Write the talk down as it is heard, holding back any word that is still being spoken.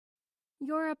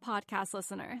You're a podcast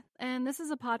listener, and this is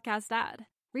a podcast ad.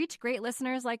 Reach great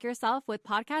listeners like yourself with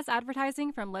podcast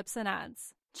advertising from Libsyn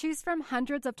Ads. Choose from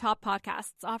hundreds of top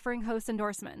podcasts offering host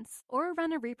endorsements, or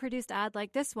run a reproduced ad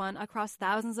like this one across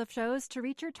thousands of shows to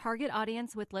reach your target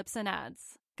audience with Libsyn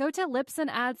Ads. Go to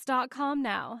libsynads.com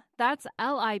now. That's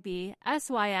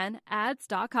LIBSYN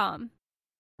ads.com.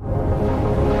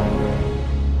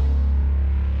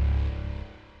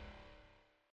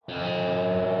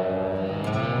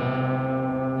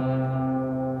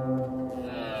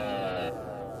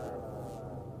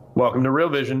 Welcome to Real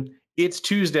Vision. It's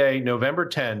Tuesday, November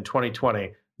 10,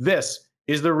 2020. This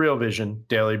is the Real Vision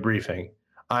Daily Briefing.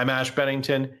 I'm Ash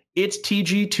Bennington. It's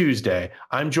TG Tuesday.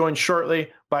 I'm joined shortly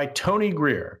by Tony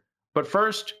Greer. But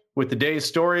first, with the day's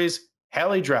stories,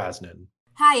 Hallie Drasnin.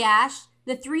 Hi, Ash.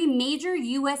 The three major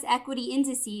U.S. equity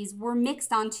indices were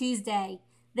mixed on Tuesday.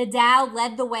 The Dow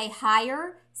led the way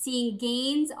higher, seeing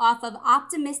gains off of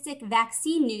optimistic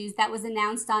vaccine news that was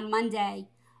announced on Monday.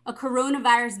 A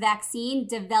coronavirus vaccine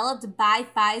developed by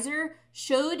Pfizer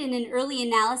showed in an early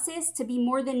analysis to be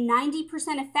more than 90%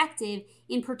 effective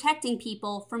in protecting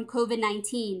people from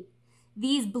COVID-19.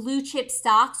 These blue chip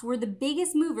stocks were the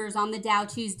biggest movers on the Dow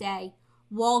Tuesday.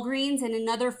 Walgreens and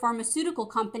another pharmaceutical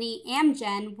company,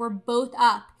 Amgen, were both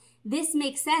up. This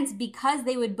makes sense because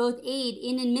they would both aid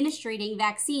in administering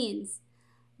vaccines.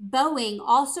 Boeing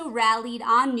also rallied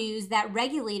on news that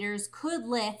regulators could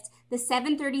lift the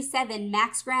 737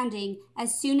 MAX grounding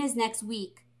as soon as next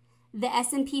week. The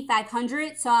S&P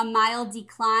 500 saw a mild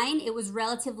decline. It was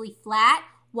relatively flat,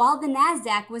 while the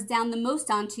NASDAQ was down the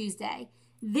most on Tuesday.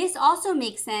 This also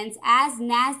makes sense as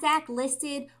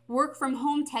NASDAQ-listed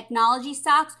work-from-home technology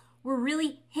stocks were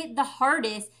really hit the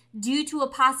hardest due to a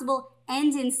possible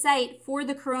end in sight for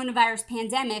the coronavirus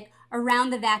pandemic around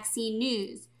the vaccine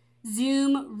news.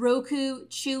 Zoom, Roku,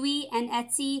 Chewy, and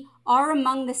Etsy are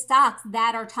among the stocks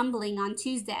that are tumbling on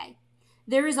Tuesday.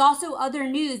 There is also other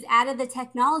news out of the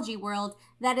technology world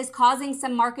that is causing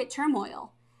some market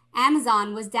turmoil.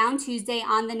 Amazon was down Tuesday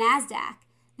on the NASDAQ.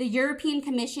 The European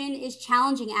Commission is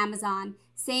challenging Amazon,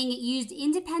 saying it used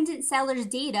independent sellers'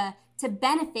 data to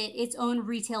benefit its own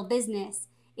retail business.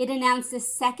 It announced a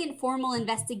second formal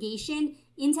investigation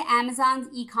into Amazon's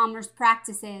e-commerce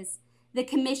practices. The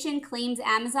commission claims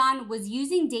Amazon was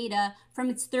using data from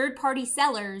its third-party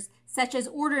sellers, such as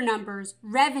order numbers,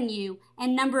 revenue,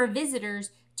 and number of visitors,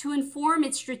 to inform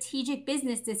its strategic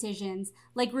business decisions,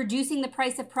 like reducing the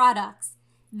price of products.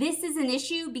 This is an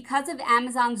issue because of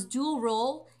Amazon's dual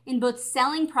role in both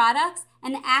selling products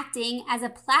and acting as a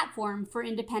platform for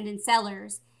independent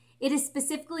sellers. It is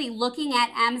specifically looking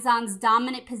at Amazon's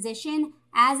dominant position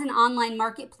as an online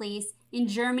marketplace in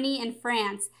Germany and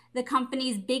France, the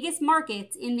company's biggest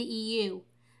markets in the EU.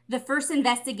 The first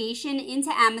investigation into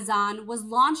Amazon was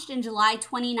launched in July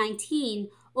 2019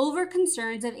 over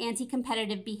concerns of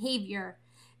anti-competitive behavior.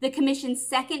 The Commission's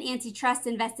second antitrust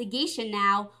investigation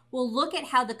now will look at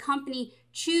how the company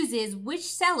chooses which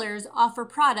sellers offer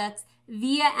products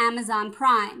via Amazon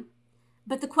Prime.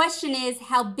 But the question is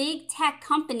how big tech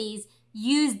companies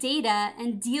use data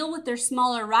and deal with their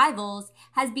smaller rivals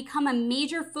has become a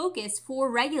major focus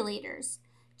for regulators.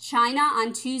 China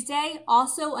on Tuesday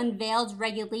also unveiled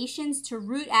regulations to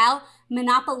root out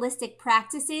monopolistic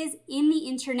practices in the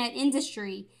internet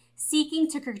industry, seeking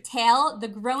to curtail the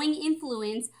growing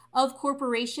influence of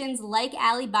corporations like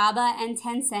Alibaba and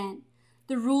Tencent.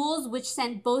 The rules, which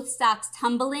sent both stocks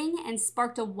tumbling and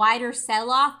sparked a wider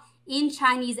sell-off in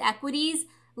Chinese equities,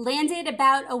 landed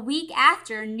about a week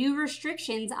after new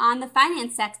restrictions on the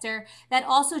finance sector that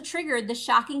also triggered the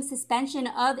shocking suspension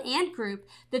of Ant Group,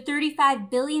 the $35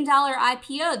 billion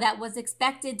IPO that was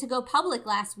expected to go public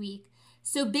last week.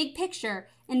 So big picture,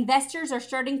 investors are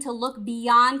starting to look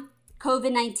beyond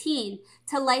COVID-19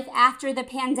 to life after the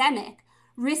pandemic.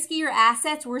 Riskier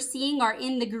assets we're seeing are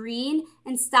in the green,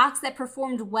 and stocks that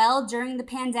performed well during the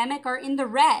pandemic are in the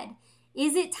red.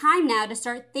 Is it time now to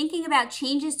start thinking about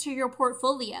changes to your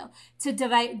portfolio, to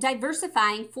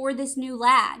diversifying for this new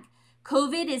lag?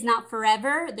 COVID is not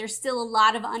forever. There's still a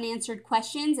lot of unanswered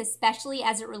questions, especially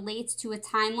as it relates to a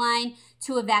timeline,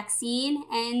 to a vaccine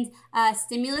and a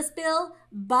stimulus bill,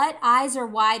 but eyes are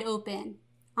wide open.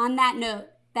 On that note,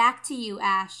 back to you,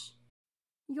 Ash.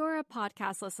 You're a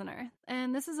podcast listener,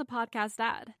 and this is a podcast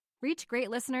ad. Reach great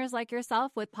listeners like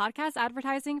yourself with podcast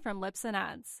advertising from Libsyn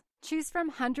Ads. Choose from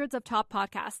hundreds of top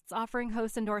podcasts offering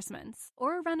host endorsements,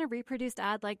 or run a reproduced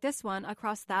ad like this one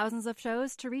across thousands of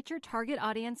shows to reach your target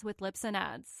audience with Libsyn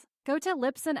Ads. Go to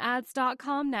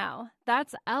libsynads.com now.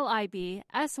 That's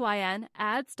LIBSYN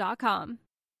ads.com.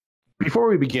 Before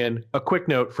we begin, a quick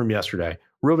note from yesterday.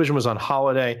 Real Vision was on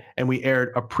holiday, and we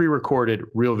aired a pre-recorded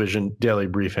Real Vision daily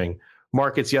briefing.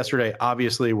 Markets yesterday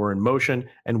obviously were in motion,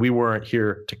 and we weren't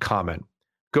here to comment.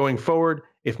 Going forward,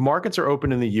 if markets are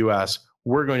open in the US,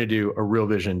 we're going to do a Real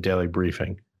Vision daily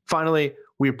briefing. Finally,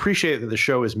 we appreciate that the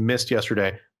show is missed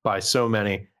yesterday by so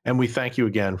many, and we thank you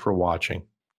again for watching.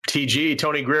 TG,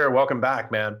 Tony Greer, welcome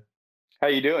back, man. How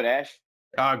you doing, Ash?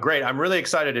 Great. I'm really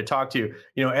excited to talk to you.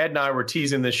 You know, Ed and I were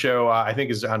teasing this show, I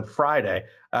think is on Friday.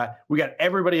 We got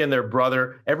everybody and their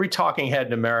brother, every talking head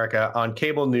in America on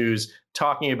cable news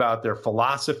talking about their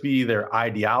philosophy, their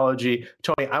ideology.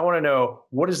 Tony, I want to know,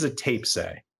 what does the tape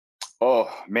say? Oh,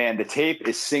 man, the tape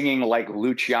is singing like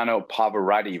Luciano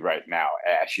Pavarotti right now,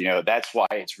 Ash. You know, that's why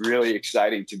it's really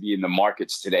exciting to be in the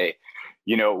markets today.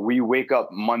 You know, we wake up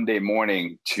Monday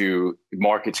morning to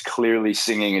markets clearly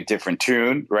singing a different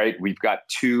tune, right? We've got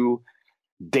two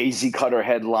daisy cutter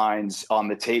headlines on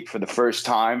the tape for the first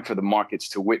time for the markets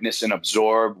to witness and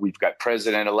absorb. We've got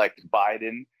President-elect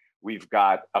Biden. We've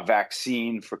got a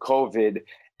vaccine for COVID.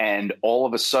 And all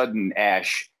of a sudden,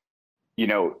 Ash, you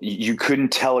know, you couldn't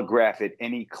telegraph it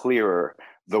any clearer.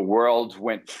 The world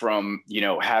went from, you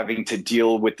know, having to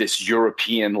deal with this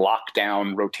European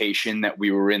lockdown rotation that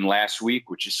we were in last week,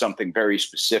 which is something very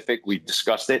specific. We've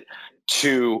discussed it,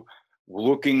 to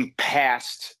looking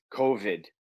past COVID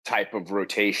type of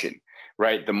rotation,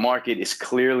 right? The market is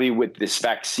clearly with this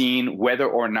vaccine, whether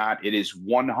or not it is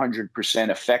 100%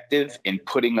 effective in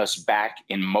putting us back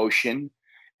in motion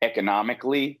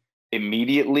economically,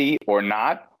 immediately or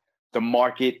not. The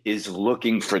market is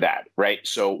looking for that, right?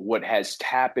 So what has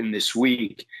happened this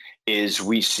week is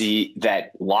we see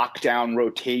that lockdown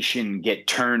rotation get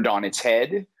turned on its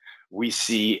head. We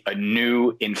see a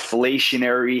new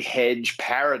inflationary hedge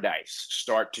paradise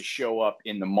start to show up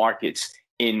in the markets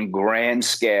in grand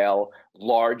scale,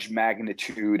 large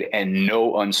magnitude, and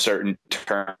no uncertain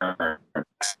term.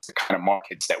 That's the kind of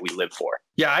markets that we live for.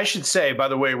 Yeah, I should say, by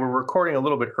the way, we're recording a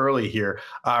little bit early here,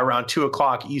 around 2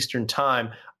 o'clock Eastern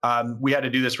time. We had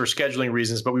to do this for scheduling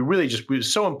reasons, but it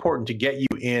was so important to get you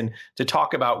in to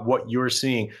talk about what you're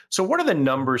seeing. So what do the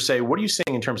numbers say? What are you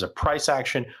seeing in terms of price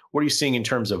action? What are you seeing in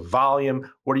terms of volume?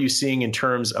 What are you seeing in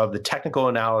terms of the technical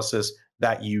analysis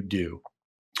that you do?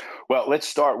 Well, let's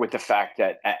start with the fact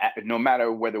that no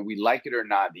matter whether we like it or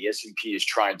not, the S&P is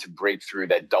trying to break through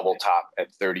that double top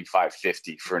at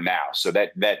 3550 for now. So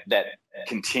that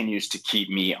continues to keep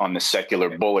me on the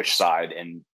secular bullish side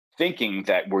and thinking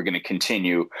that we're going to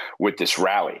continue with this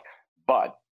rally.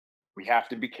 But we have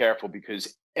to be careful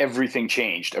because everything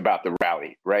changed about the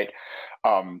rally, right?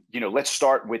 Let's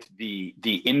start with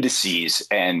the indices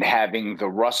and having the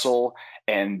Russell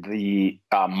and the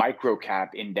microcap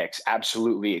index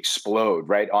absolutely explode,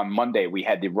 right? On Monday, we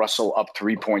had the Russell up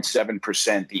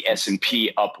 3.7%, the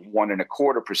S&P up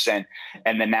 1.25%,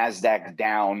 and the NASDAQ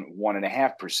down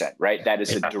 1.5%, right? That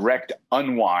is a direct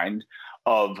unwind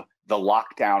of the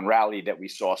lockdown rally that we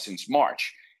saw since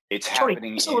March. It's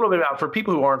happening. Just a little bit about, for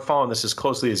people who aren't following this as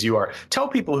closely as you are, tell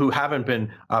people who haven't been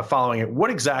following it,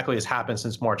 what exactly has happened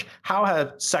since March? How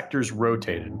have sectors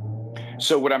rotated?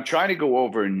 So what I'm trying to go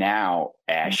over now,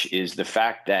 Ash, is the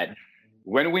fact that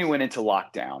when we went into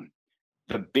lockdown,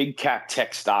 the big cap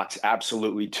tech stocks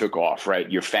absolutely took off, right?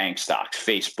 Your FANG stocks,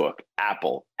 Facebook,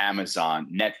 Apple,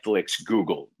 Amazon, Netflix,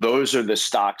 Google. Those are the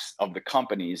stocks of the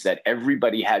companies that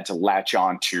everybody had to latch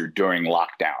on to during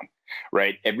lockdown,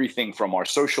 right? Everything from our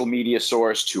social media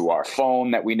source to our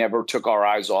phone that we never took our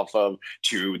eyes off of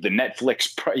to the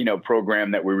Netflix,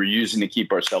 program that we were using to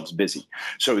keep ourselves busy.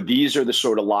 So these are the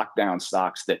sort of lockdown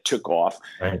stocks that took off.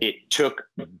 Right. It took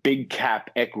big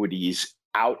cap equities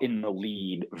out in the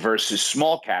lead versus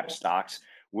small cap stocks,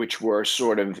 which were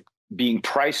sort of being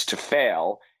priced to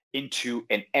fail into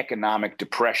an economic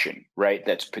depression, right?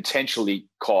 That's potentially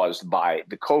caused by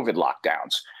the COVID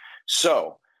lockdowns.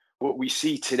 So what we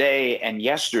see today and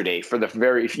yesterday for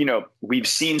the we've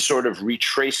seen sort of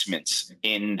retracements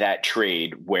in that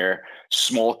trade where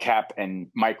small cap and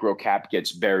micro cap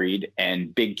gets buried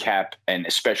and big cap and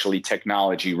especially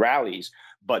technology rallies.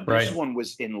 But this one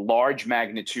was in large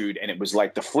magnitude, and it was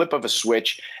like the flip of a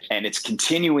switch, and it's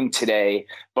continuing today.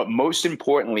 But most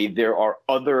importantly, there are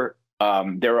other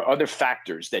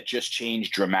factors that just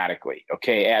changed dramatically.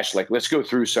 Okay, Ash, let's go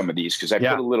through some of these because I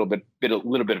put a little bit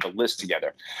of a list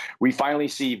together. We finally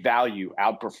see value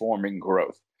outperforming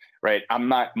growth, right? I'm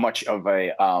not much of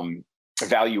a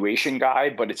valuation guy,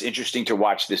 but it's interesting to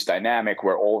watch this dynamic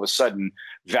where all of a sudden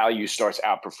value starts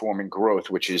outperforming growth,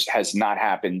 which has not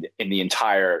happened in the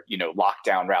entire,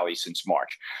 lockdown rally since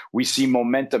March. We see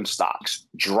momentum stocks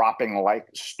dropping like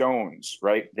stones,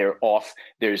 right? They're off.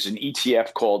 There's an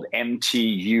ETF called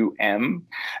MTUM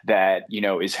that,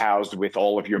 is housed with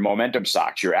all of your momentum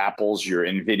stocks, your Apples, your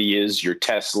Nvidias, your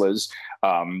Teslas,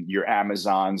 your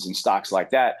Amazons and stocks like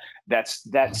that.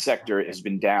 That sector has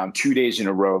been down 2 days in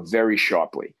a row very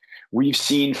sharply. We've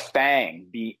seen FANG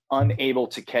be unable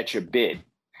to catch a bid.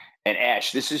 And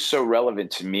Ash, this is so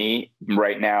relevant to me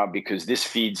right now because this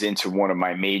feeds into one of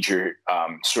my major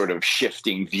sort of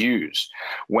shifting views.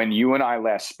 When you and I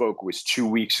last spoke was 2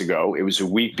 weeks ago. It was a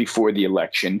week before the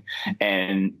election,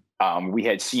 and we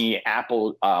had seen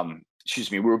Apple.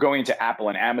 We were going into Apple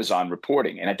and Amazon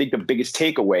reporting. And I think the biggest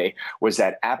takeaway was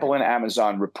that Apple and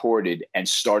Amazon reported and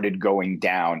started going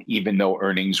down, even though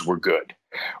earnings were good,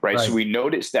 right? So we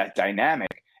noticed that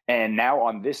dynamic. And now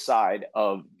on this side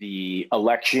of the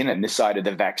election and this side of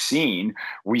the vaccine,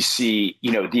 we see,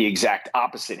 the exact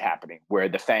opposite happening, where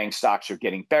the FANG stocks are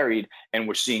getting buried and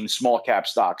we're seeing small cap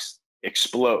stocks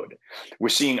explode. We're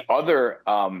seeing other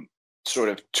sort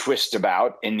of twist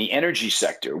about in the energy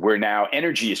sector, where now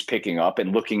energy is picking up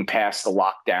and looking past the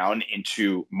lockdown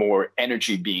into more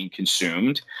energy being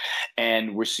consumed.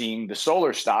 And we're seeing the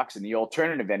solar stocks and the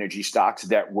alternative energy stocks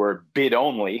that were bid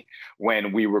only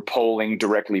when we were polling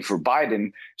directly for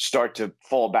Biden start to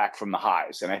fall back from the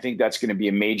highs. And I think that's going to be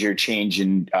a major change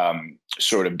in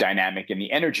sort of dynamic in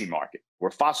the energy market, where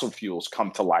fossil fuels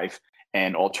come to life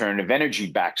and alternative energy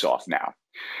backs off now.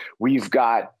 We've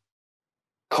got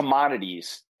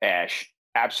commodities, Ash,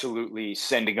 absolutely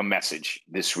sending a message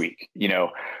this week.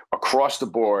 Across the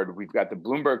board, we've got the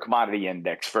Bloomberg Commodity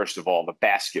Index, first of all, the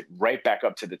basket right back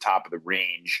up to the top of the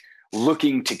range,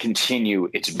 looking to continue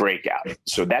its breakout.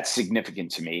 So that's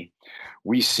significant to me.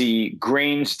 We see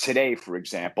grains today, for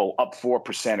example, up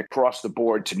 4% across the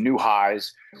board to new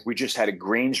highs. We just had a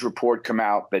grains report come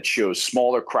out that shows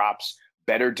smaller crops,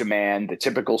 better demand, the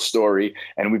typical story,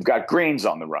 and we've got grains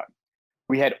on the run.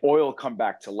 We had oil come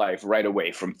back to life right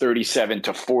away from 37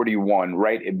 to 41,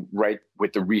 right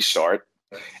with the restart.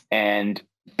 And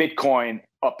Bitcoin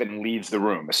up and leaves the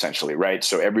room, essentially, right?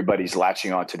 So everybody's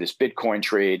latching onto this Bitcoin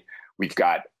trade. We've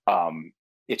got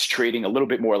it's trading a little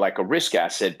bit more like a risk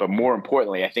asset, but more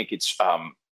importantly, I think it's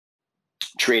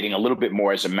trading a little bit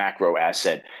more as a macro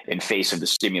asset in face of the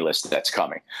stimulus that's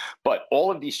coming. But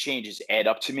all of these changes add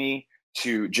up to me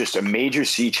to just a major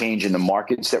sea change in the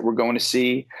markets that we're going to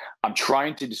see. I'm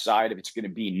trying to decide if it's going to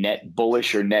be net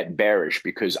bullish or net bearish,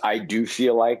 because I do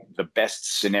feel like the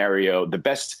best scenario, the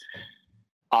best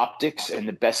optics and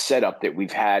the best setup that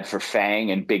we've had for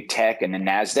FANG and big tech and the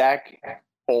NASDAQ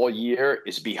all year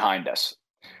is behind us,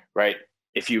 right?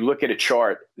 If you look at a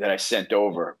chart that I sent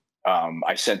over the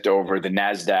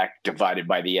NASDAQ divided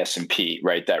by the S&P,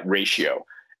 right? That ratio.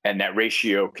 And that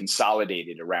ratio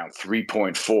consolidated around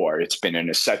 3.4. It's been in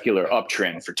a secular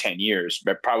uptrend for 10 years,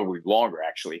 but probably longer,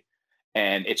 actually.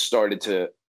 And it started to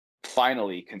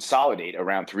finally consolidate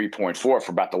around 3.4 for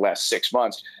about the last 6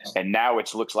 months. And now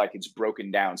it looks like it's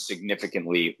broken down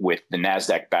significantly with the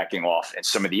NASDAQ backing off and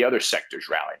some of the other sectors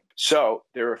rallying. So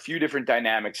there are a few different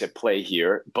dynamics at play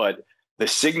here, but the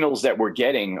signals that we're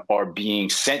getting are being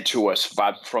sent to us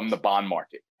from the bond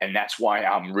market. And that's why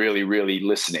I'm really, really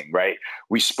listening, right?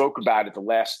 We spoke about it the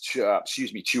last,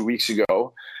 2 weeks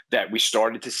ago, that we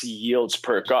started to see yields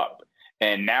perk up.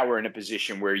 And now we're in a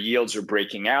position where yields are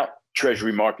breaking out.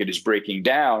 Treasury market is breaking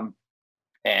down.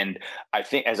 And I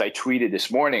think, as I tweeted this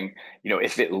morning,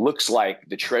 if it looks like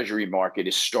the Treasury market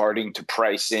is starting to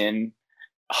price in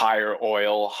higher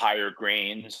oil, higher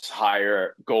grains,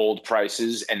 higher gold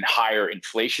prices, and higher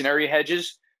inflationary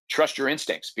hedges, trust your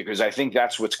instincts, because I think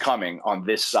that's what's coming on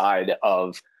this side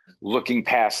of looking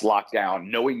past lockdown,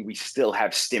 knowing we still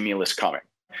have stimulus coming.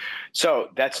 So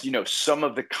that's, some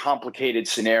of the complicated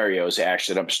scenarios, Ash,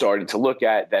 that I'm starting to look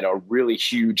at that are really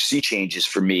huge sea changes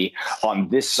for me on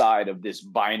this side of this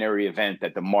binary event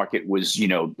that the market was,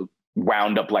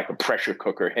 wound up like a pressure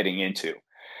cooker heading into.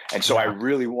 And so I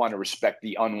really want to respect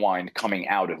the unwind coming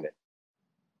out of it.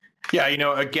 Yeah,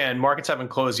 again, markets haven't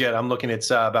closed yet. I'm looking at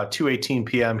about 2:18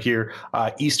 p.m. here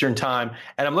Eastern time,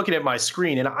 and I'm looking at my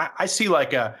screen, and I see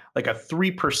like a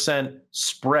 3%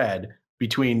 spread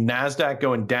between NASDAQ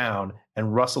going down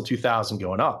and Russell 2000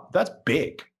 going up. That's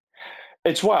big.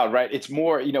 It's wild, right? It's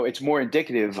more, it's more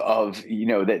indicative of,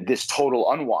 that this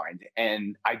total unwind.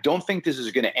 And I don't think this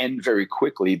is going to end very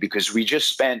quickly, because we just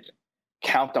spent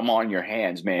count them on your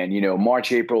hands, man.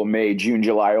 March, April, May, June,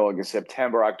 July, August,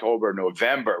 September, October,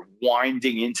 November,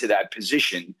 winding into that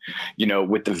position,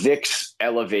 with the VIX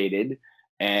elevated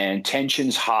and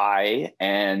tensions high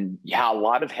and a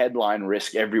lot of headline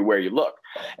risk everywhere you look.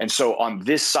 And so on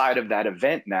this side of that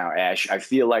event now, Ash, I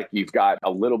feel like you've got a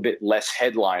little bit less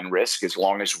headline risk as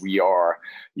long as we are,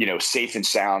 safe and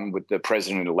sound with the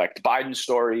President-elect Biden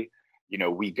story.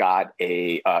 We got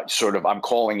a I'm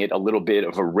calling it a little bit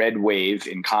of a red wave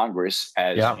in Congress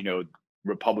as,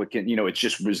 Republican, it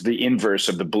just was the inverse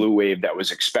of the blue wave that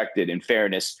was expected. In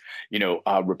fairness,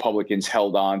 Republicans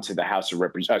held on to the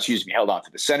held on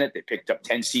to the Senate. They picked up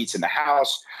 10 seats in the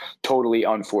House, totally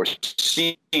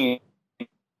unforeseen.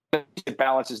 It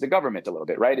balances the government a little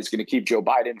bit, right? It's going to keep Joe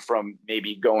Biden from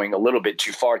maybe going a little bit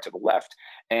too far to the left.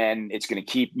 And it's going to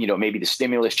keep, maybe the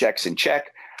stimulus checks in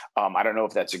check. I don't know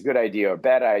if that's a good idea or a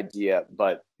bad idea,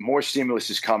 but more stimulus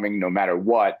is coming no matter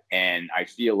what. And I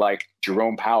feel like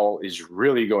Jerome Powell is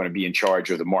really going to be in charge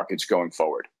of the markets going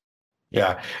forward.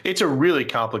 Yeah, it's a really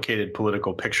complicated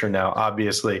political picture now,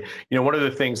 obviously. One of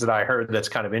the things that I heard that's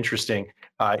kind of interesting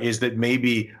is that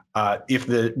maybe if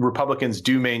the Republicans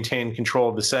do maintain control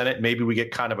of the Senate, maybe we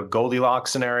get kind of a Goldilocks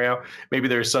scenario. Maybe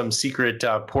there's some secret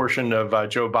portion of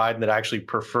Joe Biden that actually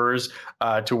prefers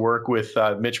to work with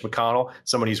Mitch McConnell,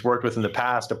 someone he's worked with in the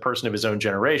past, a person of his own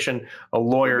generation, a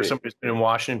lawyer, somebody who's been in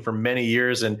Washington for many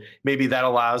years. And maybe that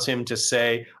allows him to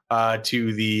say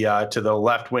to the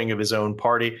left wing of his own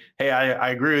party, hey,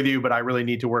 I agree with you, but I really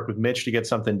need to work with Mitch to get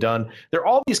something done. There are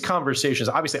all these conversations.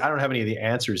 Obviously, I don't have any of the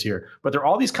answers here, but there are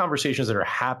all these conversations that are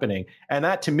happening. And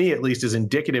that, to me, at least, is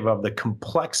indicative of the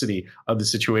complexity of the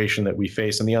situation that we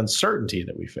face and the uncertainty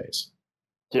that we face.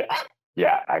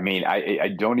 Yeah. I mean, I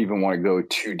don't even want to go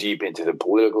too deep into the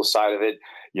political side of it.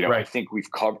 Right. I think we've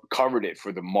covered it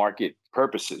for the market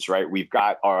purposes, right? We've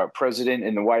got our president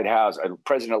in the White House, a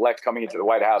president-elect coming into the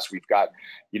White House. We've got,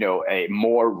 a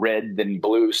more red than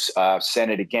blue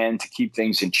Senate again to keep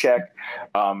things in check.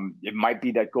 It might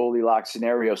be that Goldilocks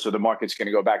scenario. So the market's going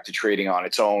to go back to trading on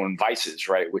its own vices,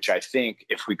 right? Which I think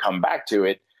if we come back to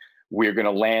it, we're going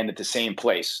to land at the same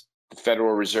place. The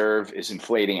Federal Reserve is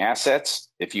inflating assets.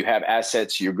 If you have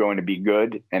assets, you're going to be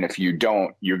good. And if you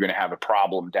don't, you're going to have a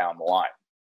problem down the line.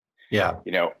 Yeah.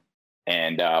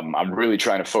 And I'm really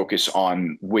trying to focus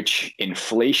on which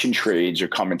inflation trades are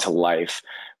coming to life.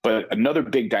 But another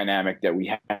big dynamic that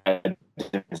we had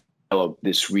developed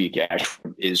this week, Ash,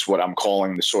 is what I'm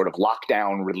calling the sort of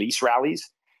lockdown release rallies,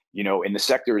 in the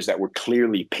sectors that were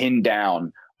clearly pinned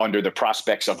down under the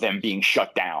prospects of them being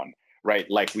shut down, right?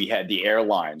 Like we had the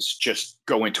airlines just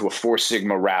go into a Four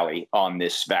Sigma rally on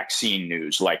this vaccine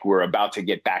news, like we're about to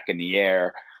get back in the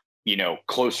air,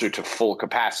 closer to full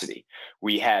capacity.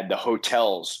 We had the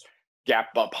hotels gap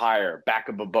up higher, back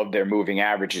up above their moving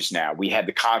averages now. We had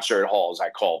the concert halls, I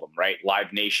call them, right?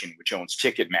 Live Nation, which owns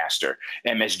Ticketmaster,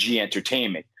 MSG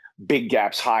Entertainment, big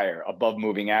gaps higher, above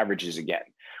moving averages again.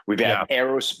 We've had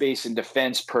aerospace and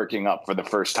defense perking up for the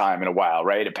first time in a while,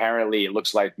 right? Apparently, it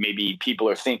looks like maybe people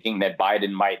are thinking that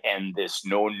Biden might end this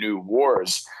no new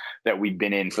wars that we've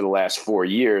been in for the last 4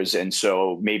 years. And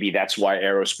so maybe that's why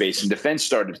aerospace and defense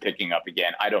started picking up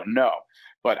again. I don't know.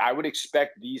 But I would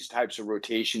expect these types of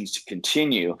rotations to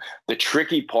continue. The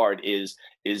tricky part is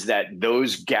that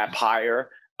those gap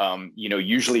higher,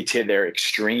 usually to their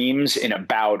extremes in a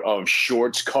bout of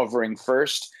shorts covering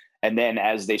first. And then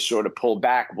as they sort of pull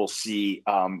back, we'll see,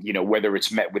 whether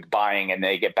it's met with buying and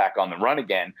they get back on the run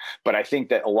again. But I think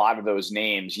that a lot of those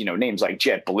names, names like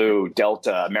JetBlue,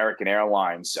 Delta, American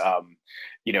Airlines,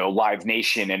 Live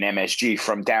Nation and MSG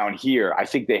from down here, I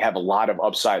think they have a lot of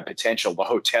upside potential. The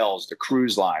hotels, the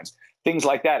cruise lines, things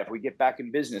like that. If we get back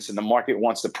in business and the market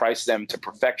wants to price them to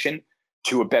perfection,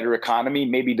 to a better economy,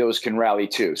 maybe those can rally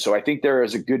too. So I think there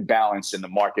is a good balance in the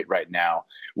market right now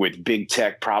with big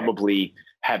tech probably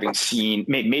having seen,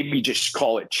 maybe just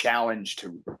call it challenge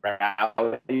to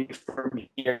rally from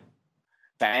here.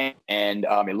 And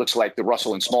it looks like the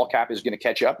Russell and small cap is going to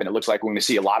catch up. And it looks like we're going to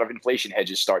see a lot of inflation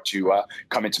hedges start to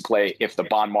come into play if the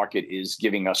bond market is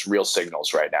giving us real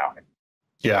signals right now.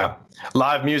 Yeah.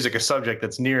 Live music, a subject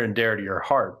that's near and dear to your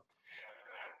heart.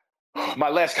 My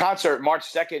last concert, March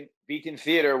 2nd, Beacon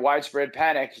Theater, Widespread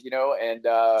Panic, and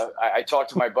I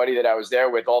talked to my buddy that I was there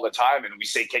with all the time, and we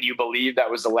say, can you believe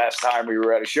that was the last time we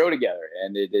were at a show together?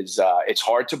 And it's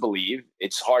hard to believe.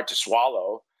 It's hard to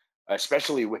swallow,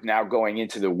 especially with now going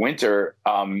into the winter,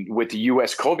 with the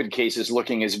U.S. COVID cases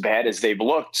looking as bad as they've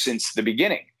looked since the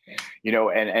beginning.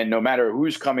 And no matter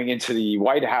who's coming into the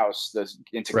White House,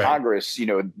 into Congress,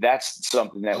 that's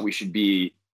something that we should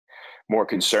be more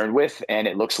concerned with. And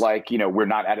it looks like, we're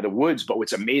not out of the woods. But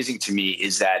what's amazing to me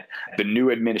is that the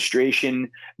new administration,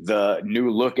 the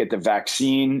new look at the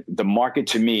vaccine, the market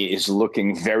to me is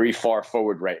looking very far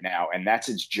forward right now. And that's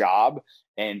its job.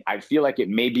 And I feel like it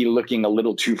may be looking a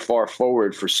little too far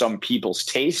forward for some people's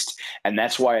taste. And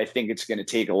that's why I think it's going to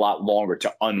take a lot longer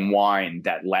to unwind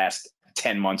that last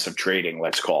 10 months of trading,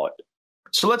 let's call it.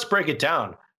 So let's break it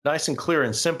down nice and clear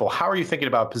and simple. How are you thinking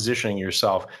about positioning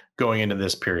yourself going into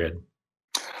this period?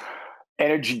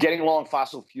 Energy, getting long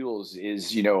fossil fuels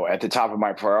is, at the top of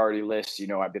my priority list.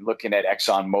 I've been looking at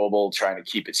ExxonMobil, trying to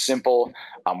keep it simple.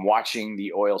 I'm watching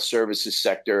the oil services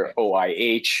sector,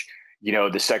 OIH.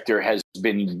 The sector has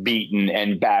been beaten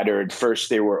and battered. First,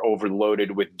 they were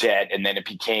overloaded with debt, and then it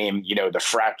became, the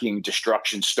fracking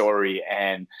destruction story.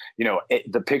 And,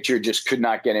 the picture just could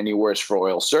not get any worse for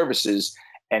oil services.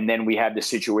 And then we have the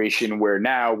situation where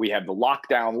now we have the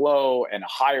lockdown low and a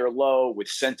higher low with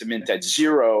sentiment at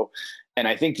zero. And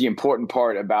I think the important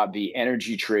part about the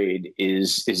energy trade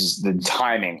is the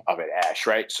timing of it, Ash,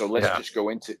 right? So let's just go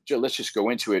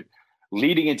into it.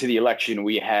 Leading into the election,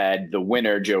 we had the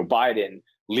winner, Joe Biden,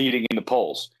 leading in the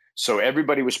polls. So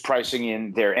everybody was pricing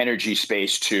in their energy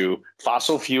space to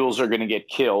fossil fuels are going to get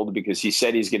killed because he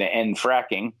said he's going to end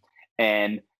fracking,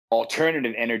 and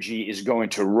alternative energy is going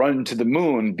to run to the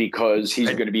moon because he's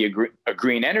going to be a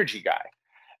green energy guy.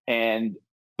 And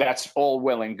that's all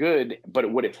well and good.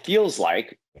 But what it feels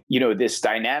like, this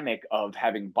dynamic of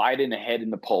having Biden ahead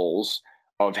in the polls,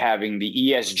 of having the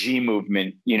ESG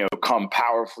movement, come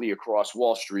powerfully across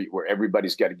Wall Street where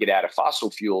everybody's got to get out of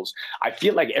fossil fuels. I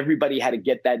feel like everybody had to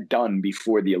get that done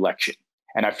before the election.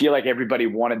 And I feel like everybody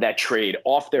wanted that trade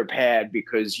off their pad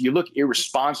because you look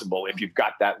irresponsible if you've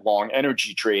got that long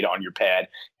energy trade on your pad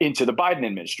into the Biden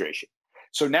administration.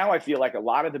 So now I feel like a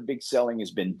lot of the big selling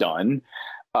has been done.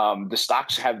 The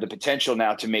stocks have the potential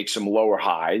now to make some lower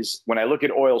highs. When I look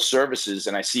at oil services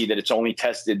and I see that it's only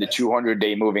tested the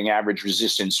 200-day moving average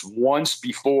resistance once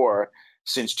before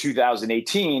since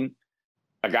 2018,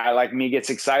 a guy like me gets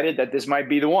excited that this might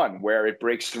be the one where it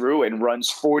breaks through and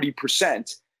runs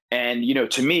 40%. And,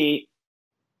 to me,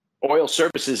 oil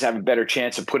services have a better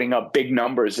chance of putting up big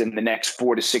numbers in the next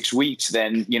 4 to 6 weeks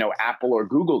than, Apple or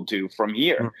Google do from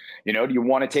here. Do you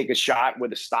want to take a shot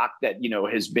with a stock that,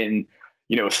 has been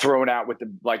thrown out with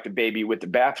the baby with the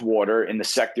bathwater in the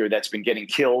sector that's been getting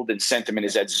killed and sentiment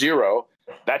is at zero?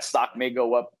 That stock may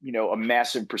go up, a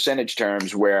massive percentage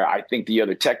terms where I think the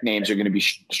other tech names are going to be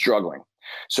struggling.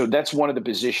 So that's one of the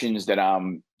positions that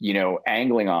I'm,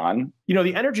 angling on.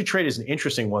 The energy trade is an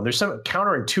interesting one. There's some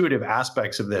counterintuitive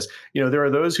aspects of this. There are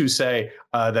those who say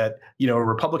that, a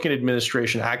Republican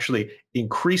administration actually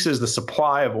increases the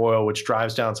supply of oil, which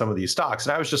drives down some of these stocks.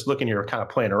 And I was just looking here, kind of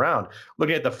playing around,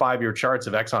 looking at the 5-year charts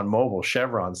of ExxonMobil,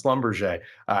 Chevron, Schlumberger,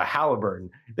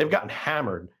 Halliburton. They've gotten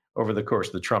hammered over the course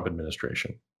of the Trump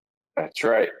administration. That's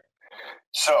right.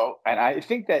 So, and I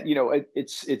think that,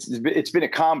 it's been a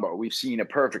combo. We've seen a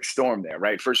perfect storm there,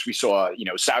 right? First, we saw,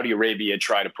 Saudi Arabia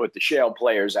try to put the shale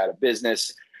players out of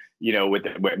business,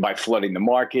 by flooding the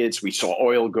markets. We saw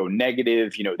oil go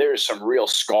negative. There's some real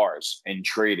scars in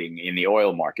trading in the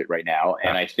oil market right now.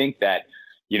 And I think that,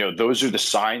 those are the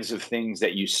signs of things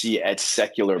that you see at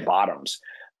secular bottoms.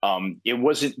 It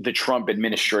wasn't the Trump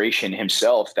administration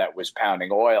himself that was pounding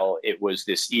oil. It was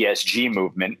this ESG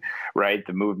movement, right?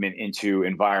 The movement into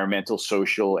environmental,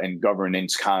 social, and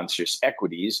governance conscious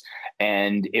equities.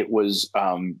 And it was,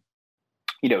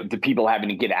 the people having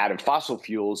to get out of fossil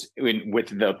fuels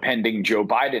with the pending Joe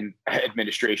Biden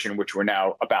administration, which we're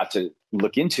now about to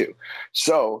look into.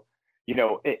 So,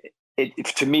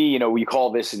 to me, we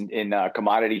call this in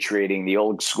commodity trading, the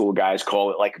old school guys call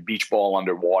it like a beach ball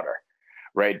underwater.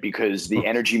 Right, because the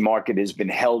energy market has been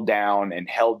held down and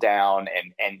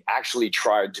actually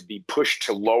tried to be pushed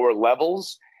to lower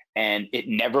levels, and it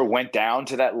never went down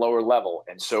to that lower level.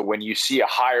 And so when you see a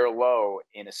higher low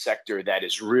in a sector that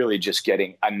is really just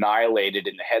getting annihilated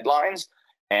in the headlines,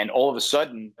 and all of a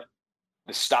sudden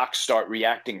the stocks start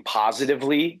reacting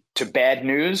positively to bad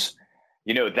news,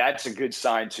 that's a good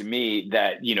sign to me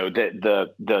that,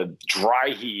 the dry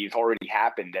heave already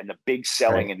happened and the big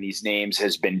selling in these names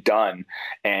has been done.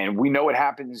 And we know what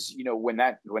happens, when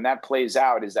that plays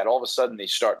out is that all of a sudden they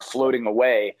start floating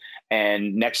away.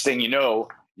 And next thing you know,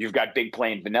 you've got big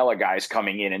plain vanilla guys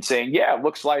coming in and saying, yeah, it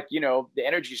looks like, the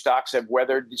energy stocks have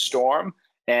weathered the storm.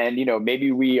 And,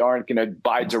 maybe we aren't going to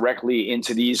buy directly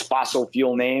into these fossil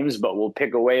fuel names, but we'll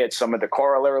pick away at some of the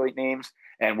corollary names.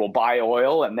 And we'll buy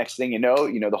oil, and next thing you know,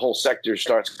 the whole sector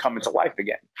starts coming to life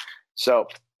again. So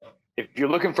if you're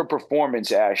looking for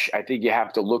performance, Ash, I think you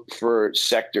have to look for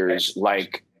sectors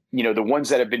like the ones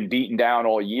that have been beaten down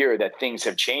all year that things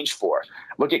have changed for.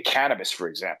 Look at cannabis, for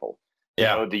example.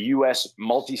 Yeah. The U.S.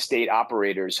 multi-state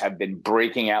operators have been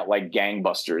breaking out like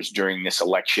gangbusters during this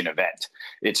election event.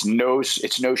 It's no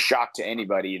shock to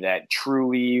anybody that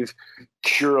Trulieve,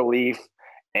 Curaleaf,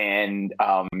 and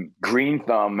Green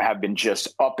Thumb have been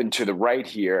just up and to the right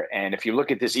here. And if you look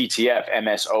at this ETF,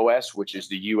 MSOS, which is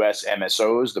the U.S.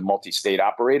 MSOs, the multi-state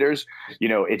operators,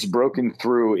 it's broken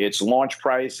through its launch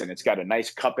price and it's got a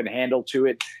nice cup and handle to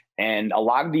it. And a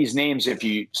lot of these names, if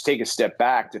you take a step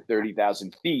back to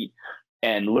 30,000 feet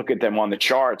and look at them on the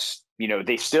charts,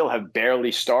 they still have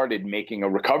barely started making a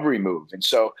recovery move. And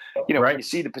so, right.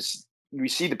 we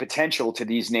see the potential to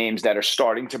these names that are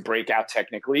starting to break out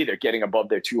technically. They're getting above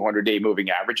their 200-day moving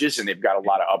averages, and they've got a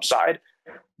lot of upside.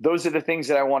 Those are the things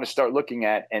that I want to start looking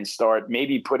at and start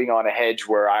maybe putting on a hedge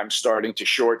where I'm starting to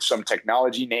short some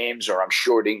technology names, or I'm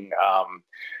shorting,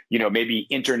 maybe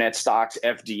internet stocks,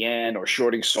 FDN, or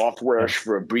shorting software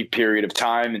for a brief period of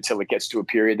time until it gets to a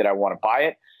period that I want to buy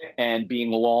it, and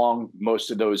being long most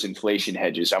of those inflation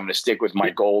hedges. I'm going to stick with my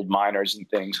gold miners and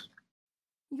things.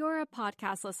 You're a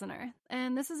podcast listener,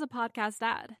 and this is a podcast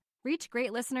ad. Reach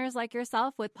great listeners like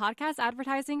yourself with podcast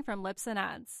advertising from Libsyn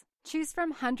Ads. Choose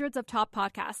from hundreds of top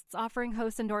podcasts offering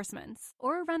host endorsements,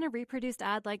 or run a reproduced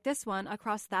ad like this one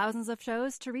across thousands of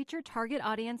shows to reach your target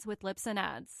audience with Libsyn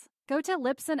Ads. Go to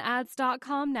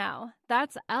libsynads.com now.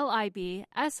 That's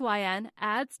LIBSYN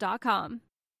ads.com.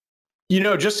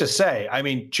 Just to say,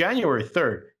 January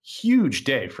 3rd, huge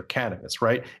day for cannabis,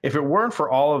 right? If it weren't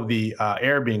for all of the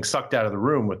air being sucked out of the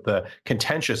room with the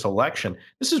contentious election,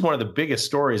 this is one of the biggest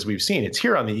stories we've seen. It's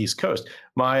here on the East Coast,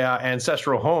 my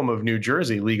ancestral home of New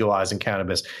Jersey legalizing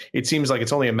cannabis. It seems like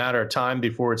it's only a matter of time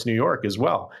before it's New York as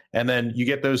well. And then you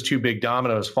get those two big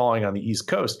dominoes falling on the East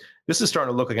Coast. This is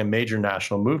starting to look like a major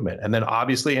national movement. And then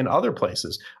obviously in other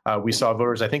places, we saw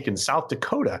voters, I think in South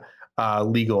Dakota,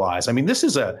 legalize.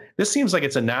 This seems like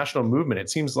it's a national movement. It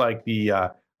seems like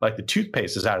the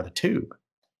toothpaste is out of the tube.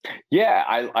 Yeah,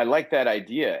 I like that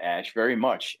idea, Ash, very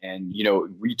much. And,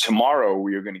 tomorrow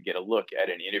we are going to get a look at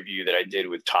an interview that I did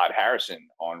with Todd Harrison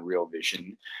on Real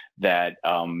Vision that,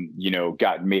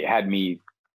 had me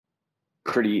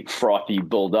pretty frothy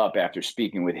build up after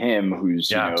speaking with him, who's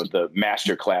the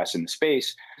master class in the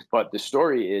space. But the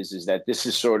story is that this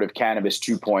is sort of cannabis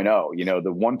 2.0.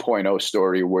 The 1.0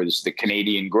 story was the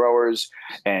Canadian growers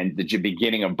and the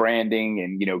beginning of branding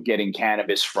and getting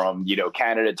cannabis from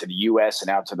Canada to the US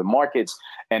and out to the markets.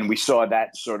 And we saw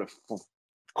that sort of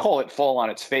fall on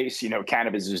its face.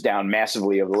 Cannabis is down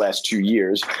massively over the last 2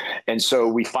 years. And so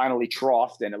we finally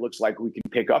troughed, and it looks like we can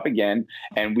pick up again.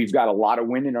 And we've got a lot of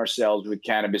wind in ourselves with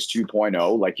cannabis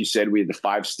 2.0. Like you said, we had the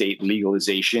 5-state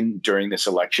legalization during this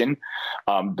election.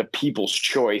 The people's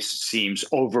choice seems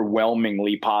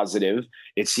overwhelmingly positive.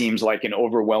 It seems like an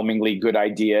overwhelmingly good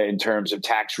idea in terms of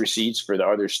tax receipts for the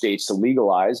other states to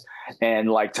legalize.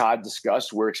 And like Todd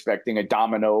discussed, we're expecting a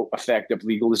domino effect of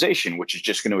legalization, which is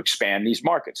just going to expand these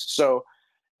markets. So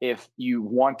if you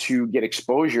want to get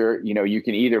exposure, you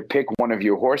can either pick one of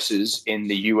your horses in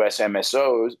the US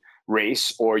MSOs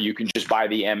race, or you can just buy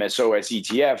the MSOS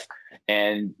ETF.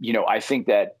 And, I think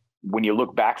that when you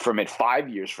look back from it 5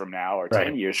 years from now or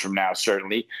 10 years from now,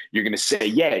 certainly you're going to say,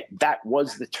 yeah, that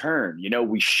was the turn.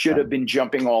 We should have been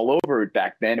jumping all over it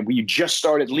back then. And we just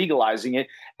started legalizing it,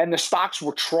 and the stocks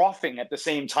were troughing at the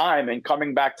same time and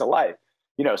coming back to life.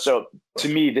 So to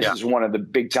me, this is one of the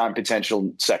big time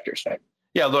potential sectors.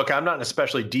 Yeah, look, I'm not an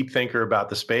especially deep thinker about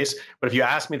the space, but if you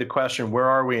ask me the question, where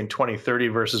are we in 2030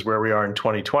 versus where we are in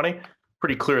 2020?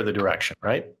 Pretty clear the direction,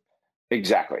 right?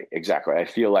 Exactly. I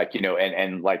feel like,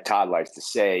 and like Todd likes to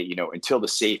say, until the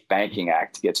Safe Banking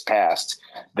Act gets passed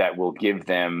that will give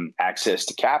them access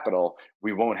to capital,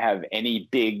 we won't have any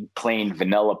big plain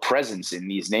vanilla presence in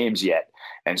these names yet.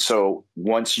 And so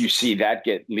once you see that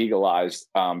get legalized,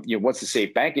 once the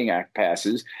Safe Banking Act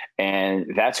passes, and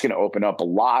that's going to open up a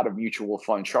lot of mutual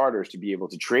fund charters to be able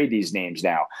to trade these names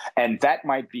now. And that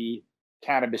might be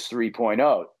cannabis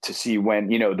 3.0 to see when,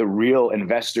 the real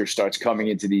investor starts coming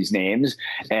into these names.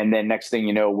 And then next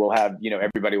thing we'll have,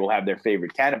 everybody will have their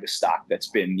favorite cannabis stock that's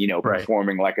been,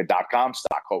 performing like a .com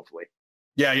stock, hopefully.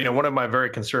 Yeah, one of my very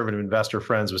conservative investor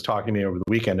friends was talking to me over the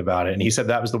weekend about it, and he said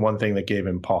that was the one thing that gave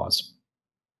him pause.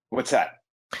 What's that?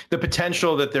 The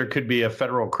potential that there could be a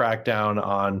federal crackdown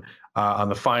on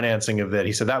the financing of that.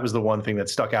 He said that was the one thing that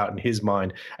stuck out in his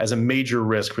mind as a major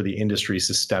risk for the industry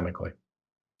systemically.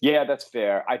 Yeah, that's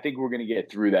fair. I think we're going to get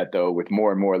through that, though, with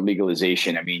more and more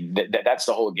legalization. That's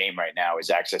the whole game right now, is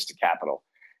access to capital.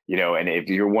 And if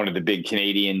you're one of the big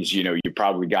Canadians, you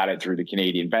probably got it through the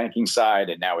Canadian banking side,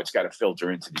 and now it's got to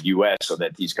filter into the U.S. so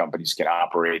that these companies can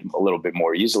operate a little bit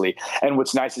more easily. And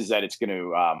what's nice is that it's going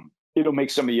to, it'll make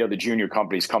some of the other junior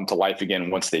companies come to life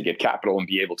again once they get capital and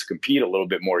be able to compete a little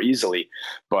bit more easily.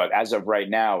 But as of right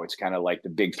now, it's kind of like the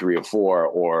big 3 or 4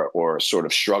 or sort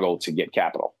of struggle to get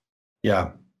capital.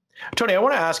 Yeah. Tony, I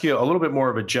want to ask you a little bit more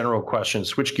of a general question,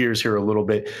 switch gears here a little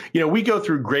bit. We go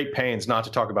through great pains not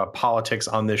to talk about politics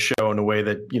on this show in a way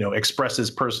that, expresses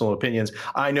personal opinions.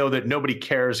 I know that nobody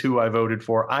cares who I voted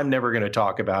for. I'm never going to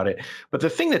talk about it. But the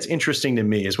thing that's interesting to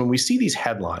me is when we see these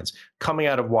headlines coming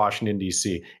out of Washington,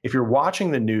 D.C., if you're watching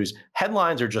the news,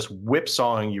 headlines are just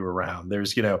whipsawing you around.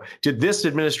 There's, did this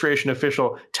administration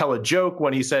official tell a joke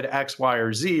when he said X, Y,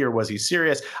 or Z, or was he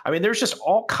serious? I mean, there's just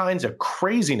all kinds of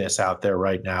craziness out there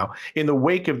right now in the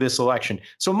wake of this election.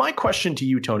 So my question to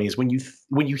you, Tony, is when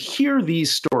you hear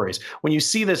these stories, when you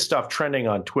see this stuff trending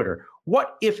on Twitter,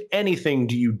 what, if anything,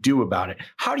 do you do about it?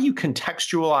 How do you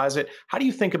contextualize it? How do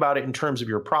you think about it in terms of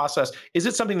your process? Is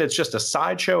it something that's just a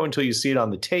sideshow until you see it on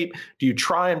the tape? Do you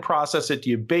try and process it? Do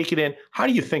you bake it in? How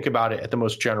do you think about it at the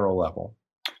most general level?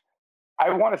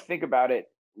 I want to think about it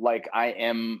like I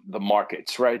am the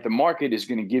markets, right? The market is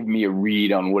going to give me a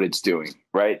read on what it's doing,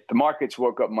 right? The markets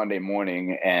woke up Monday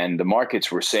morning and the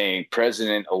markets were saying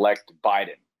President-elect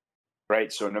Biden,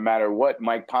 right? So no matter what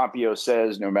Mike Pompeo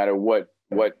says, no matter what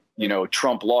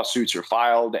Trump lawsuits are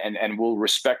filed, and we'll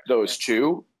respect those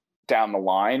too down the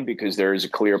line because there is a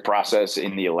clear process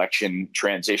in the election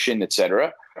transition, et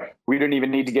cetera. We don't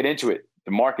even need to get into it.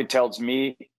 The market tells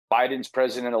me Biden's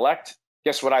president-elect.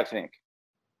 Guess what I think?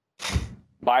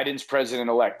 Biden's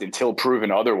president-elect until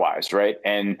proven otherwise, right?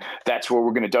 And that's where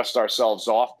we're going to dust ourselves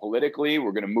off politically.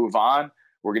 We're going to move on.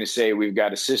 We're going to say we've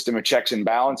got a system of checks and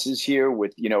balances here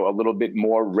with, a little bit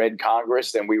more red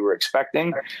Congress than we were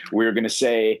expecting. We're going to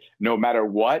say no matter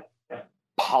what,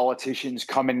 politicians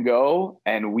come and go,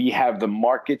 and we have the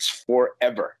markets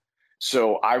forever.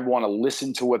 So I want to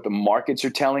listen to what the markets are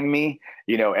telling me.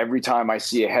 Every time I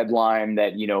see a headline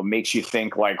that, makes you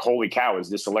think like, holy cow,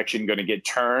 is this election going to get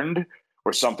turned?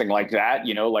 Or something like that,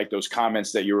 like those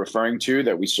comments that you're referring to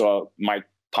that we saw Mike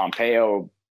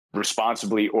Pompeo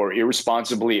responsibly or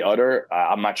irresponsibly utter.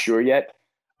 I'm not sure yet.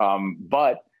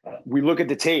 But we look at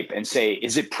the tape and say,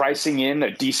 is it pricing in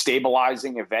a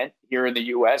destabilizing event here in the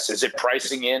U.S.? Is it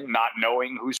pricing in not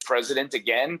knowing who's president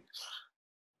again?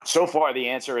 So far, the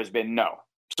answer has been no.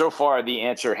 So far, the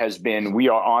answer has been we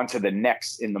are on to the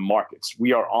next in the markets.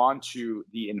 We are on to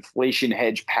the inflation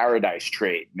hedge paradise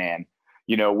trade, man.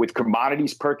 With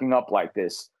commodities perking up like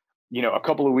this, a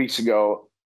couple of weeks ago,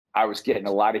 I was getting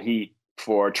a lot of heat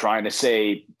for trying to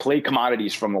say, play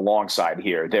commodities from the long side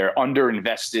here. They're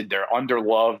underinvested, they're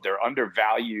underloved, they're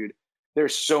undervalued.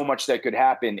 There's so much that could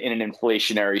happen in an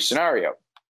inflationary scenario.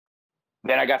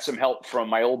 Then I got some help from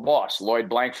my old boss, Lloyd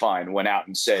Blankfein, went out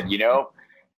and said,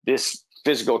 this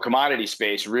physical commodity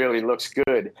space really looks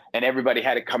good. And everybody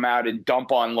had to come out and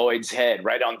dump on Lloyd's head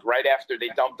right after they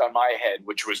dumped on my head,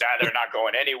 which was, they're not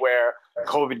going anywhere.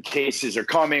 COVID cases are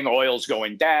coming. Oil's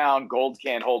going down. Gold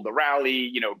can't hold the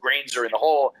rally. Grains are in the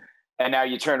hole. And now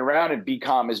you turn around and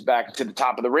BCOM is back to the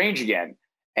top of the range again.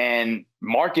 And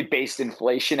market-based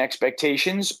inflation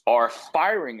expectations are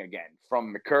firing again,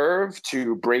 from the curve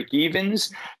to break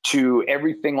evens to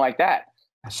everything like that.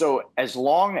 So as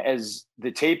long as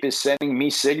the tape is sending me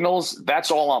signals,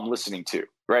 that's all I'm listening to,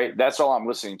 right? That's all I'm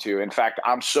listening to. In fact,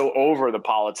 I'm so over the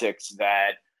politics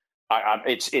that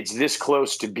it's this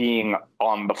close to being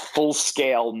on the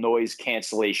full-scale noise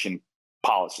cancellation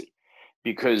policy.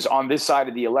 Because on this side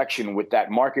of the election, with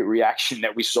that market reaction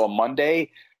that we saw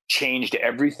Monday, changed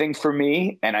everything for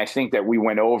me. And I think that we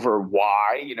went over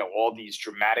why, all these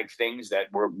dramatic things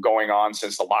that were going on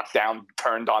since the lockdown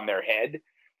turned on their head.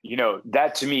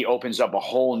 That to me opens up a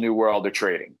whole new world of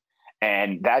trading.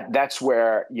 And that's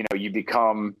where,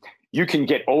 you can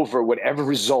get over whatever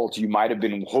result you might have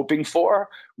been hoping for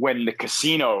when the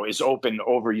casino is open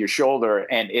over your shoulder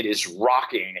and it is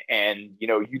rocking and,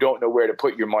 you don't know where to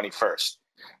put your money first.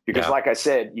 Because like I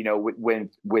said,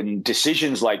 when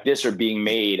decisions like this are being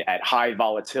made at high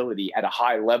volatility, at a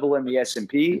high level in the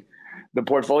S&P, the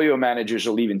portfolio managers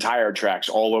are leaving tire tracks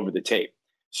all over the tape.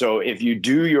 So if you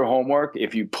do your homework,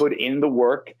 if you put in the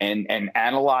work and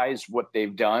analyze what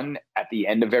they've done at the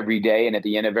end of every day and at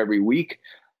the end of every week,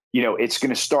 it's going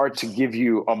to start to give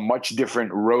you a much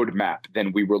different roadmap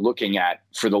than we were looking at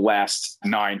for the last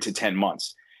 9 to 10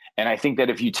 months. And I think that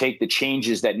if you take the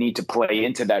changes that need to play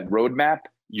into that roadmap,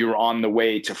 you're on the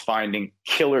way to finding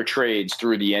killer trades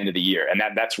through the end of the year. And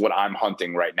that's what I'm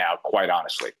hunting right now, quite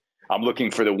honestly. I'm looking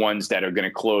for the ones that are going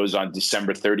to close on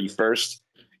December 31st.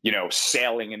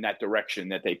 sailing in that direction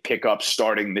that they pick up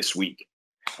starting this week.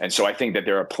 And so I think that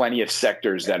there are plenty of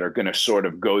sectors that are going to sort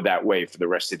of go that way for the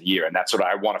rest of the year. And that's what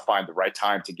I want to find the right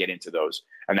time to get into those.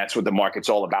 And that's what the market's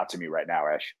all about to me right now,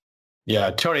 Ash.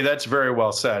 Yeah, Tony, that's very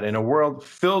well said. In a world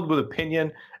filled with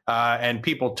opinion and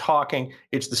people talking,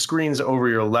 it's the screens over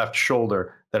your left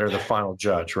shoulder that are the final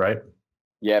judge, right?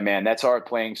 Yeah, man, that's our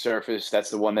playing surface.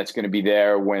 That's the one that's going to be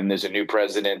there when there's a new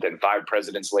president and 5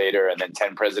 presidents later and then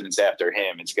 10 presidents after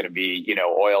him. It's going to be,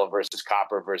 oil versus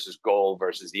copper versus gold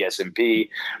versus the S&P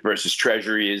versus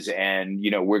treasuries. And,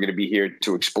 we're going to be here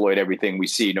to exploit everything we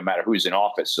see, no matter who's in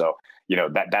office. So,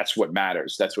 that's what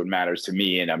matters. That's what matters to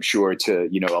me. And I'm sure to,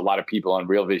 a lot of people on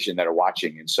Real Vision that are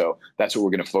watching. And so that's what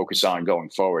we're going to focus on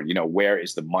going forward. Where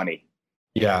is the money?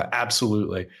 Yeah,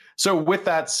 absolutely. So with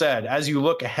that said, as you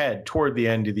look ahead toward the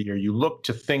end of the year, you look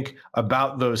to think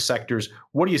about those sectors.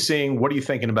 What are you seeing? What are you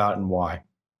thinking about and why?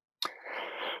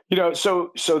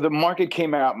 So the market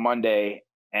came out Monday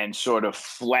and sort of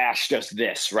flashed us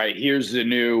this, right? Here's the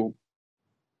new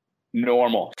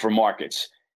normal for markets.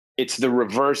 It's the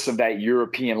reverse of that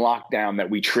European lockdown that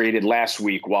we traded last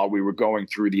week while we were going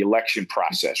through the election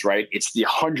process, right? It's the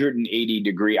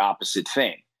 180-degree opposite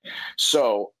thing.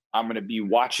 So I'm going to be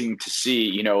watching to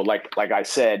see, like I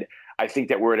said, I think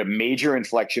that we're at a major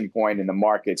inflection point in the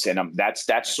markets, and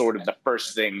that's sort of the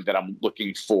first thing that I'm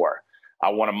looking for. I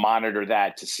want to monitor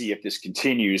that to see if this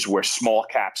continues, where small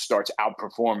cap starts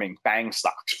outperforming FANG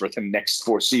stocks for the next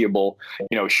foreseeable,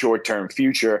 short-term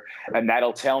future, and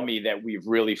that'll tell me that we've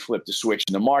really flipped the switch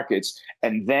in the markets.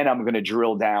 And then I'm going to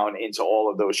drill down into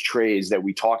all of those trades that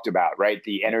we talked about, right?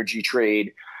 The energy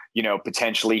trade,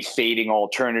 potentially fading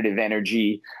alternative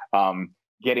energy,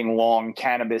 getting long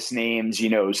cannabis names,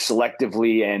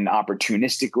 selectively and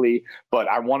opportunistically. But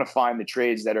I want to find the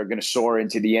trades that are going to soar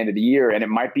into the end of the year. And it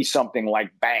might be something like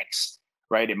banks,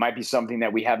 right? It might be something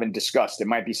that we haven't discussed. It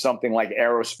might be something like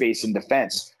aerospace and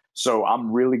defense. So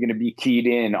I'm really going to be keyed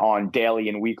in on daily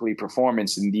and weekly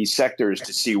performance in these sectors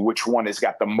to see which one has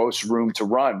got the most room to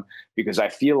run, because I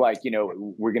feel like,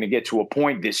 we're going to get to a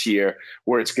point this year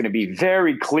where it's going to be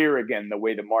very clear again, the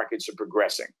way the markets are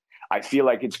progressing. I feel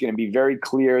like it's going to be very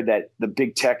clear that the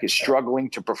big tech is struggling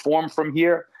to perform from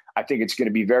here. I think it's going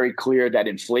to be very clear that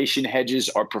inflation hedges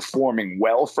are performing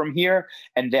well from here.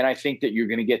 And then I think that you're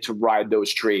going to get to ride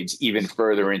those trades even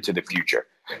further into the future.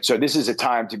 So this is a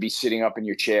time to be sitting up in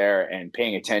your chair and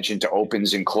paying attention to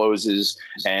opens and closes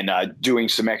and doing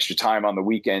some extra time on the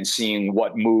weekend, seeing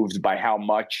what moved by how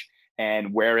much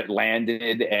and where it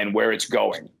landed and where it's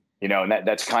going, and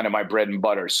that's kind of my bread and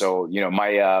butter. So,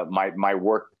 my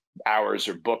work hours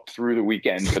are booked through the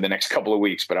weekend for the next couple of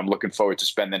weeks, but I'm looking forward to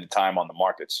spending the time on the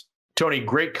markets. Tony,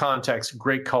 great context,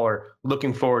 great color.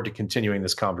 Looking forward to continuing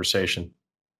this conversation.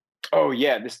 Oh,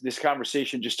 yeah. This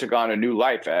conversation just took on a new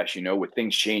life, Ash, with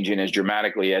things changing as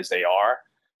dramatically as they are.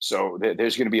 So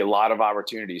there's going to be a lot of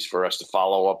opportunities for us to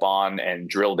follow up on and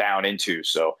drill down into.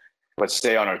 So let's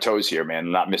stay on our toes here, man,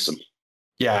 and not miss them.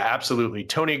 Yeah, absolutely.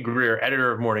 Tony Greer,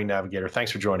 editor of Morning Navigator.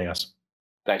 Thanks for joining us.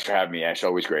 Thanks for having me, Ash.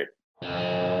 Always great.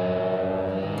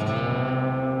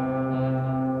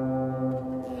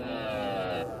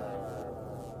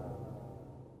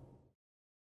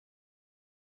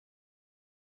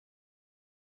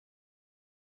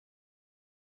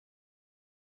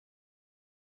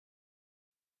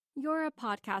 You're a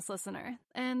podcast listener,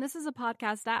 and this is a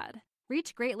podcast ad.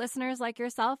 Reach great listeners like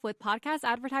yourself with podcast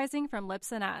advertising from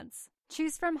Libsyn Ads.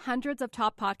 Choose from hundreds of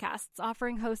top podcasts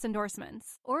offering host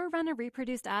endorsements, or run a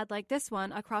reproduced ad like this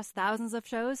one across thousands of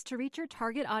shows to reach your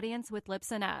target audience with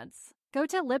Libsyn Ads. Go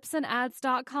to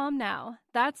libsynads.com now.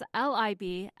 That's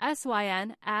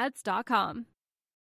LIBSYN ads.com.